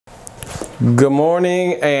Good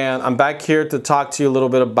morning, and I'm back here to talk to you a little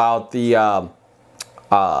bit about the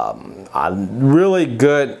really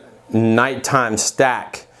good nighttime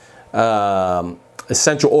stack,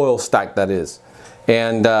 essential oil stack that is.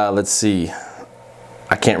 And let's see,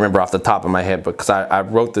 I can't remember off the top of my head because I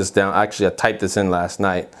wrote this down. Actually, I typed this in last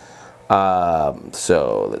night.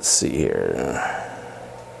 So let's see here.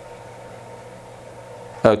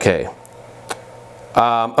 Okay.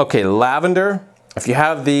 Okay, lavender. If you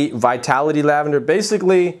have the Vitality lavender,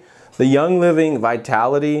 basically the Young Living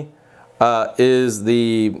Vitality is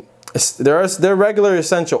they're regular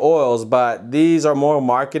essential oils, but these are more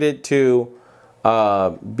marketed to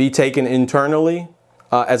be taken internally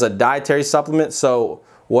as a dietary supplement. So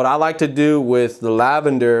what I like to do with the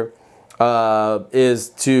lavender is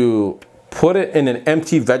to put it in an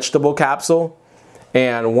empty vegetable capsule.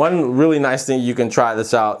 And one really nice thing you can try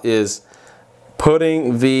this out is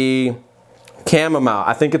putting the chamomile,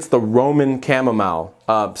 I think it's the Roman chamomile,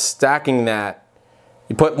 stacking that.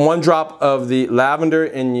 You put 1 drop of the lavender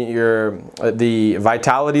in the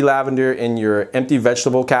Vitality lavender in your empty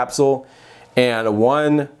vegetable capsule, and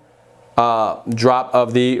 1 drop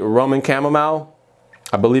of the Roman chamomile.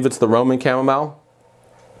 I believe it's the Roman chamomile.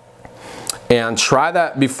 And try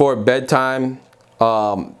that before bedtime.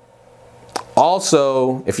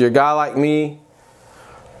 Also, if you're a guy like me,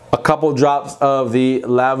 a couple drops of the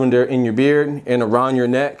lavender in your beard and around your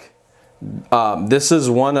neck. This is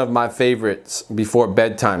one of my favorites before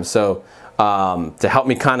bedtime. So to help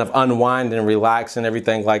me kind of unwind and relax and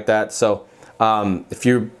everything like that. So if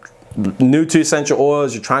you're new to essential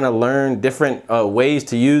oils, you're trying to learn different ways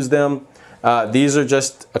to use them, these are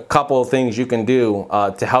just a couple of things you can do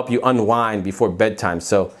to help you unwind before bedtime.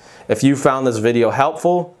 So if you found this video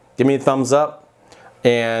helpful, give me a thumbs up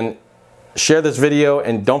and share this video,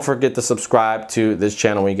 and don't forget to subscribe to this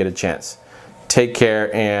channel when you get a chance. Take care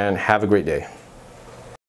and have a great day.